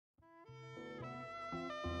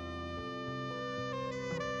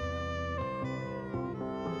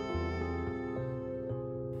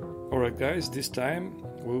Alright guys, this time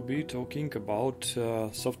we'll be talking about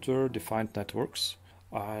software-defined networks,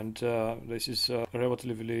 and this is a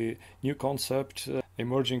relatively new concept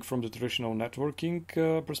emerging from the traditional networking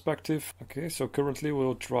perspective. Okay, so currently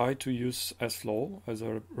we'll try to use sFlow as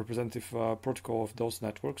a representative protocol of those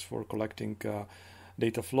networks for collecting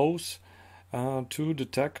data flows to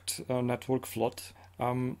detect network flood.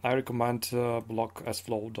 I recommend blog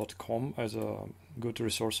sFlow.com as a good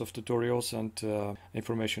resource of tutorials and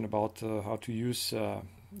information about how to use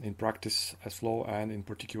in practice sFlow and in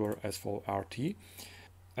particular sFlow-RT.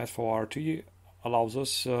 sFlow-RT allows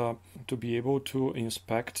us to be able to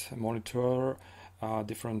inspect, monitor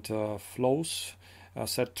different flows,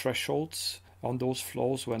 set thresholds on those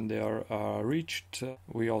flows when they are reached.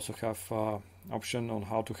 We also have option on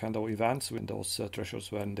how to handle events with those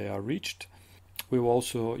thresholds when they are reached. We will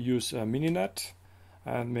also use Mininet,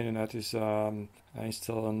 and Mininet is an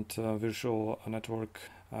instant virtual network,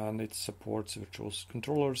 and it supports virtual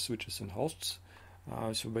controllers, switches, and hosts.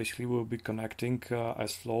 So basically we'll be connecting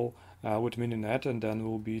sFlow with Mininet, and then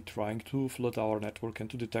we'll be trying to flood our network and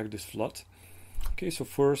to detect this flood. Okay, so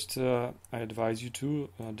first I advise you to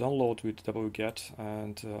download with wget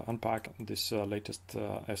and unpack this latest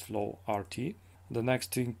sFlow-RT. The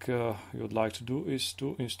next thing you would like to do is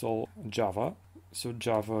to install Java. So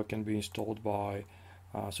Java can be installed by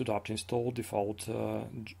sudo apt install default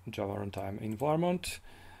Java runtime environment.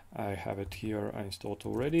 I have it here installed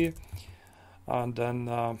already. And then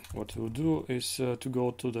what we'll do is to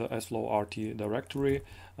go to the sFlow-RT directory,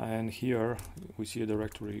 and here we see a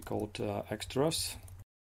directory called extras.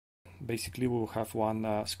 Basically we'll have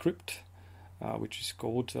one script which is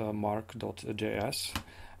called mark.js.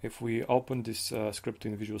 If we open this script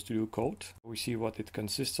in Visual Studio Code, we see what it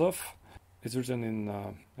consists of. It's written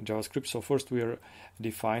in JavaScript. So first we are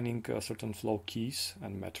defining certain flow keys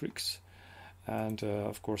and metrics, and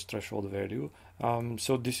of course threshold value.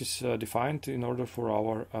 So this is defined in order for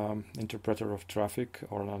our interpreter of traffic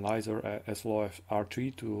or analyzer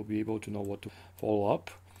sFlow-RT to be able to know what to follow up.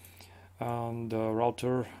 And the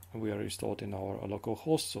router we are installed in our local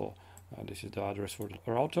host, so this is the address for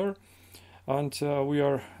the router. And we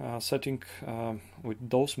are setting with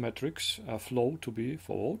those metrics a flow to be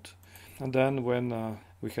followed. And then when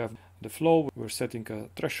we have the flow, we're setting a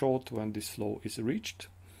threshold when this flow is reached.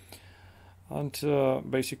 And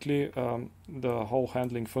basically the whole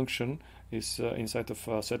handling function is inside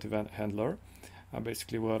of set event handler.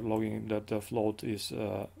 Basically we're logging that the float is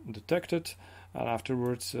detected, and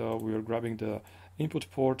afterwards we are grabbing the input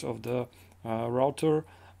port of the router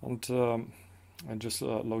and just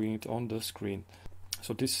logging it on the screen.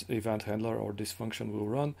 So this event handler or this function will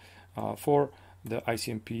run for the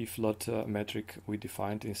ICMP flood metric we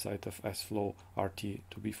defined inside of sFlow-RT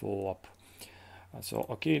to be follow up. So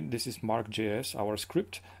okay, this is mark.js, our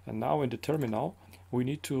script, and now in the terminal we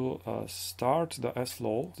need to start the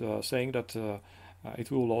sFlow saying that it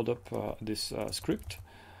will load up this script.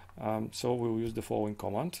 So we'll use the following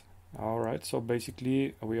command. Alright, so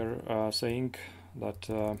basically we are saying that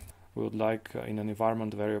we would like in an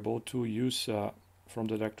environment variable to use from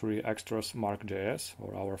the directory extras mark.js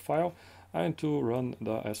or our file, and to run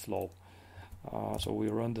the sFlow. So we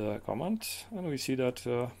run the command, and we see that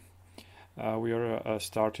we are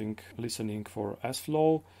starting listening for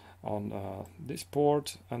sFlow on this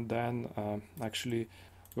port, and then actually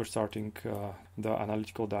we're starting the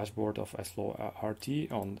analytical dashboard of sFlow-RT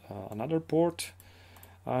on another port,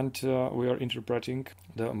 and we are interpreting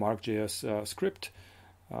the mark.js script.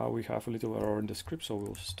 We have a little error in the script, so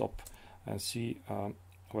we'll stop and see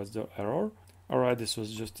what's the error. Alright, this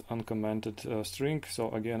was just uncommented string, so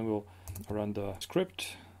again we'll run the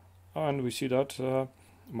script, and we see that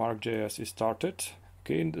mark.js is started.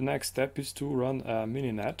 Okay, the next step is to run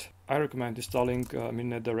Mininet. I recommend installing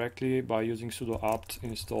Mininet directly by using sudo apt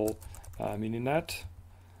install Mininet,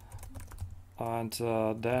 and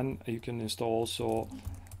then you can install also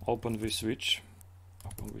OpenVSwitch.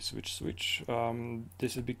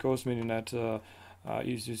 This is because Mininet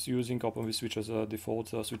is using OpenVSwitch as a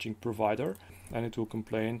default switching provider, and it will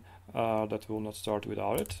complain that will not start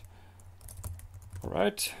without it.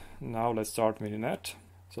 Alright, now let's start Mininet.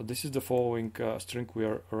 So this is the following string we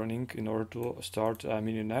are running in order to start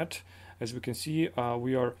Mininet. As we can see,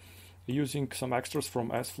 we are using some extras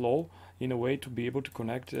from sFlow in a way to be able to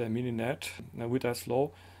connect Mininet with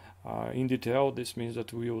sFlow. In detail, this means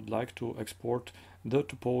that we would like to export the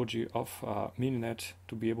topology of Mininet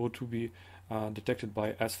to be able to be detected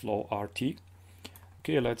by sFlow-RT.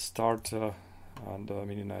 Okay, let's start on the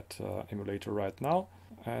Mininet emulator right now,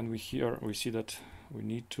 and we see that we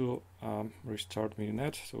need to restart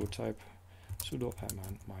Mininet. So we'll type sudo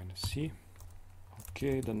 -c.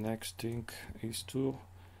 Okay, the next thing is to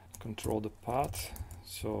control the path.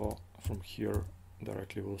 So from here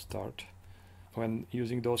directly we'll start. When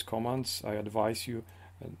using those commands, I advise you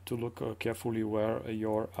to look carefully where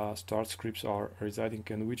your start scripts are residing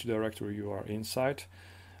and which directory you are inside.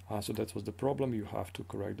 So that was the problem. You have to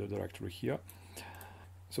correct the directory here.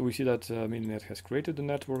 So we see that Mininet has created the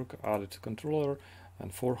network, added a controller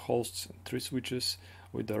and 4 hosts and 3 switches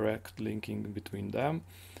with direct linking between them.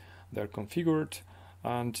 They're configured,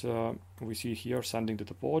 and we see here sending the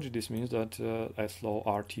topology. This means that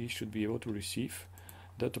sFlow-RT should be able to receive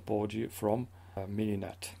the topology from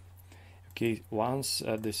Mininet. Okay, once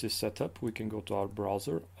this is set up, we can go to our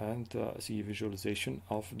browser and see a visualization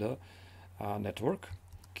of the network.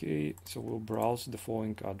 Okay, so we'll browse the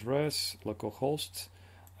following address, localhost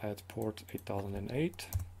at port 8008,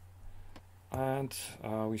 and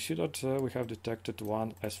we see that we have detected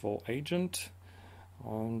one sFlow agent,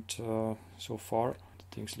 and so far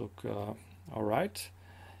things look alright.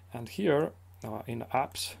 And here in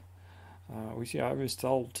apps, we see I've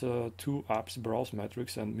installed 2 apps, Browse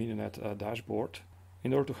Metrics and Mininet Dashboard.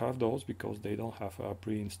 In order to have those, because they don't have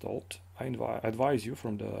pre-installed, I advise you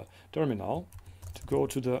from the terminal to go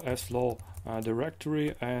to the sFlow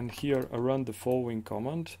directory and here run the following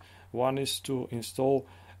command. One is to install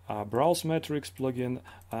Browse Metrics plugin,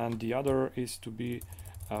 and the other is to be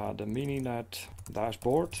the Mininet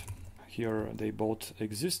Dashboard. Here they both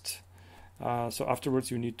exist. So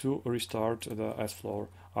afterwards you need to restart the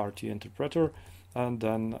sFlow-RT interpreter, and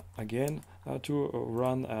then again to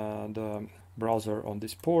run the browser on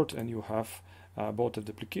this port, and you have both of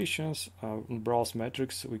the applications. Browse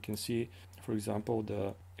Metrics, we can see, for example,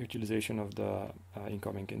 the utilization of the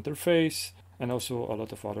incoming interface, and also a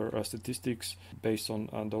lot of other statistics based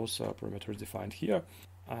on those parameters defined here.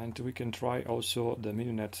 And we can try also the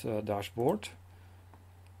Mininet dashboard.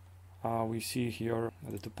 We see here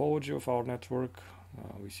the topology of our network.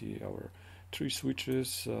 We see our 3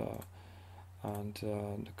 switches and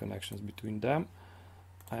the connections between them.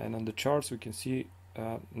 And on the charts we can see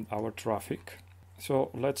our traffic. So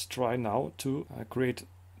let's try now to create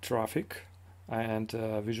traffic and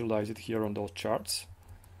visualize it here on those charts.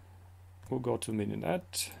 We'll go to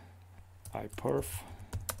Mininet, iPerf,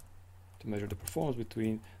 to measure the performance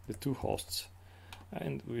between the 2 hosts.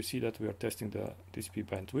 And we see that we are testing the TCP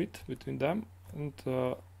bandwidth between them, and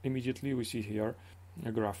immediately we see here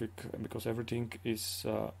a graphic because everything is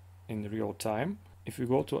in real time. If we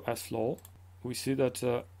go to sFlow, we see that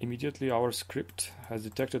immediately our script has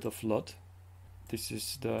detected a flood. This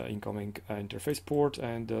is the incoming interface port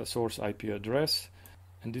and the source IP address,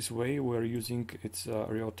 and this way we're using its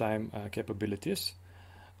real-time capabilities.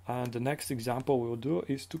 And the next example we'll do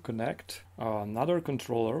is to connect another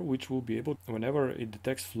controller which will be able, whenever it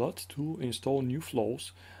detects flood, to install new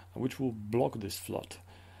flows which will block this flood.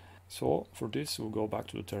 So for this we'll go back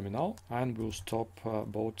to the terminal and we'll stop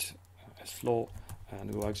both sFlow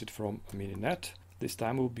and we'll exit from Mininet. This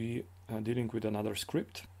time we'll be dealing with another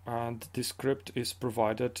script, and this script is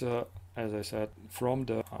provided, as I said, from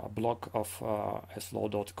the blog of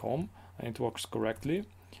sFlow.com, and it works correctly.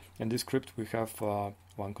 In this script we have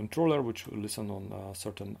one controller which will listen on a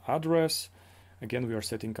certain address. Again, we are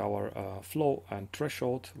setting our flow and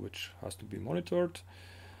threshold, which has to be monitored.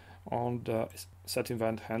 On the set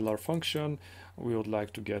event handler function, we would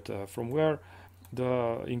like to get from where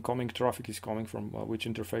the incoming traffic is coming, from which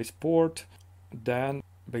interface port. Then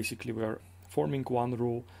basically we are forming one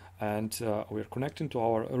rule, and we are connecting to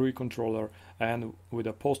our RYU controller, and with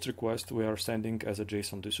a post request we are sending as a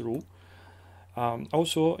JSON this rule.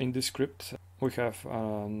 Also in this script we have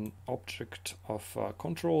an object of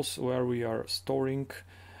controls where we are storing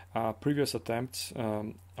previous attempts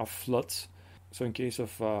of floods. So in case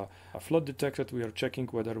of a flood detected, we are checking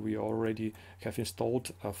whether we already have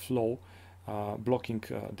installed a flow blocking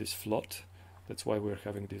this flood. That's why we're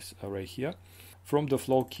having this array here. From the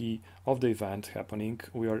flow key of the event happening,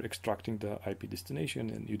 we are extracting the IP destination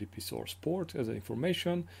and UDP source port as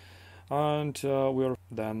information, and we are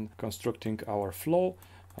then constructing our flow.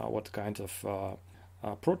 What kind of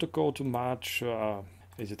protocol to match?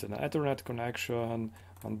 Is it an Ethernet connection?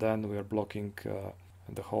 And then we are blocking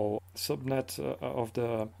the whole subnet of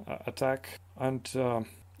the attack. And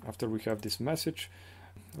after we have this message,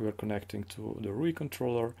 we are connecting to the RYU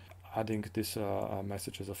controller, adding this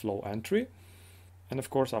message as a flow entry. And of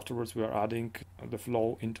course, afterwards, we are adding the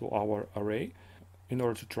flow into our array in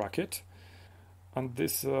order to track it. And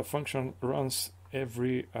this function runs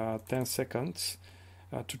every 10 seconds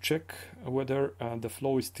to check whether the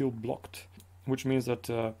flow is still blocked, which means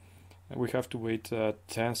that we have to wait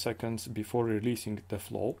 10 seconds before releasing the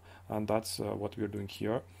flow, and that's what we're doing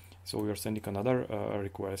here. So we are sending another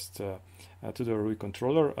request to the RYU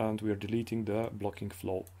controller, and we are deleting the blocking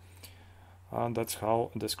flow. And that's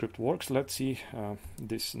how the script works. Let's see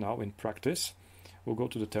this now in practice. We'll go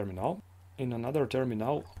to the terminal. In another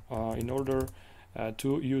terminal, in order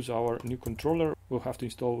to use our new controller, we'll have to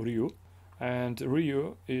install RYU. And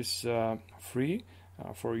RYU is free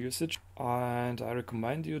for usage, and I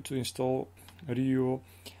recommend you to install RYU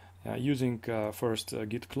using first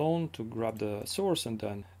git clone to grab the source, and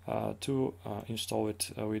then to install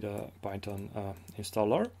it with a Python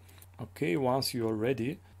installer. Okay, once you are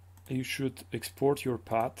ready, you should export your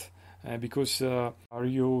path, because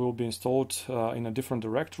RYU will be installed in a different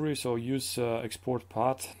directory, so use export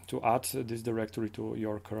path to add this directory to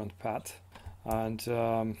your current path.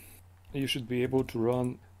 And you should be able to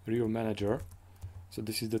run RYU manager. So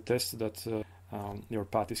this is the test that your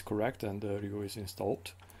path is correct and RYU is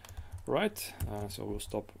installed. Right, so we'll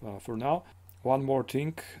stop for now. One more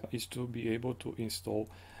thing is to be able to install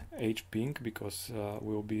hping, because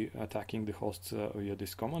we'll be attacking the host via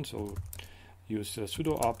this command. So use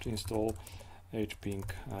sudo apt install hping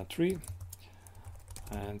 3,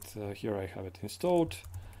 and here I have it installed.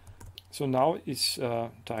 So now it's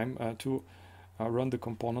time to run the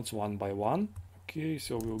components one by one. Okay,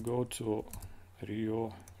 so we'll go to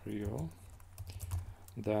RYU,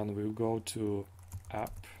 then we'll go to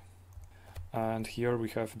app, and here we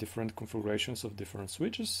have different configurations of different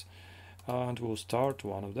switches, and we'll start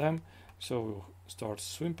one of them. So we'll start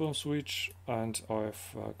Swimp switch and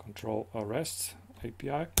OF control REST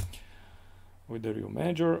API with the RYU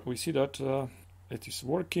manager. We see that it is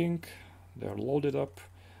working, they are loaded up,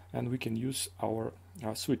 and we can use our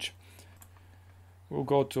switch. We'll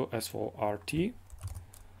go to sFlow-RT.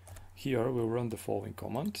 Here we'll run the following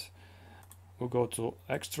command. We'll go to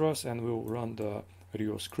extras and we'll run the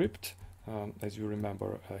RYU script. As you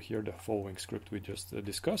remember, here the following script we just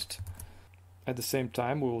discussed. At the same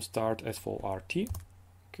time, we will start sFlow-RT.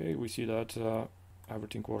 Okay, we see that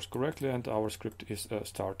everything works correctly and our script is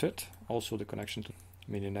started. Also, the connection to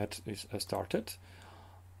Mininet is started.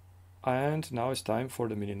 And now it's time for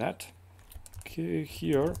the Mininet. Okay,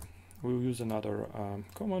 here we'll use another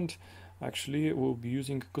command. Actually, we'll be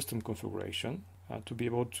using custom configuration to be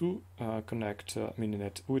able to connect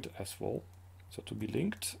Mininet with sFlow, so to be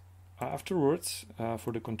linked. Afterwards,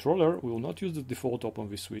 for the controller, we will not use the default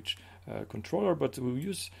OpenVSwitch controller, but we'll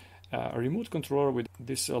use a remote controller with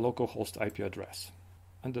this localhost IP address.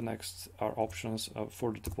 And the next are options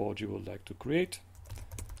for the topology we would like to create.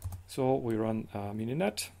 So we run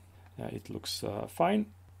Mininet. It looks fine.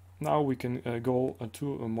 Now we can go to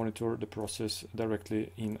monitor the process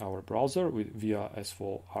directly in our browser via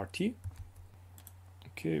sFlow-RT.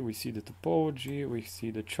 Okay, we see the topology, we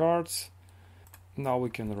see the charts. Now we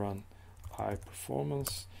can run high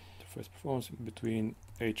performance, interface performance between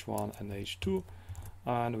H1 and H2,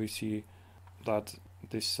 and we see that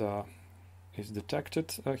this is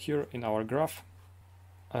detected here in our graph,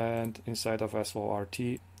 and inside of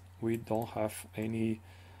sFlow-RT we don't have any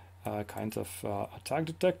kind of attack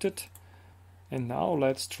detected. And now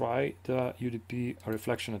let's try the UDP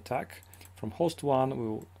reflection attack. From host 1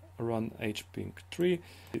 we'll run hping 3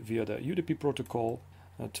 via the UDP protocol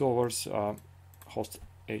towards host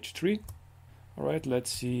H3. Alright,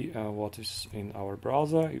 let's see what is in our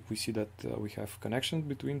browser. We see that we have connection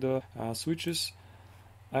between the switches,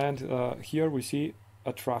 and here we see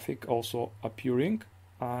a traffic also appearing,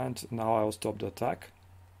 and now I'll stop the attack.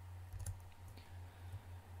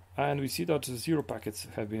 And we see that 0 packets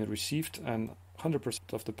have been received and 100%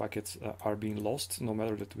 of the packets are being lost, no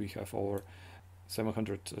matter that we have over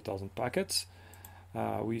 700,000 packets.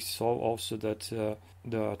 We saw also that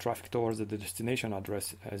the traffic towards the destination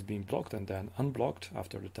address has been blocked and then unblocked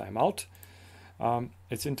after the timeout.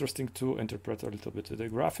 It's interesting to interpret a little bit the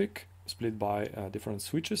graphic split by different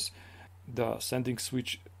switches. The sending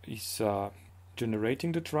switch is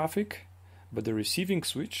generating the traffic, but the receiving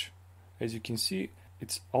switch, as you can see,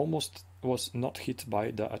 it's almost was not hit by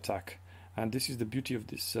the attack. And this is the beauty of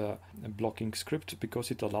this blocking script, because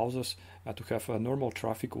it allows us to have normal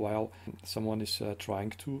traffic while someone is trying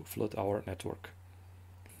to flood our network.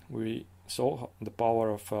 We saw the power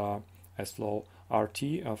of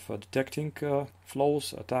sFlow-RT of detecting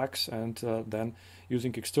flows, attacks, and then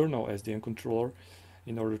using external SDN controller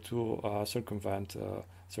in order to circumvent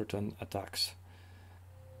certain attacks.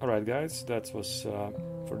 Alright guys, that was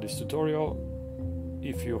for this tutorial.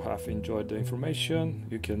 If you have enjoyed the information,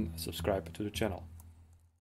 you can subscribe to the channel.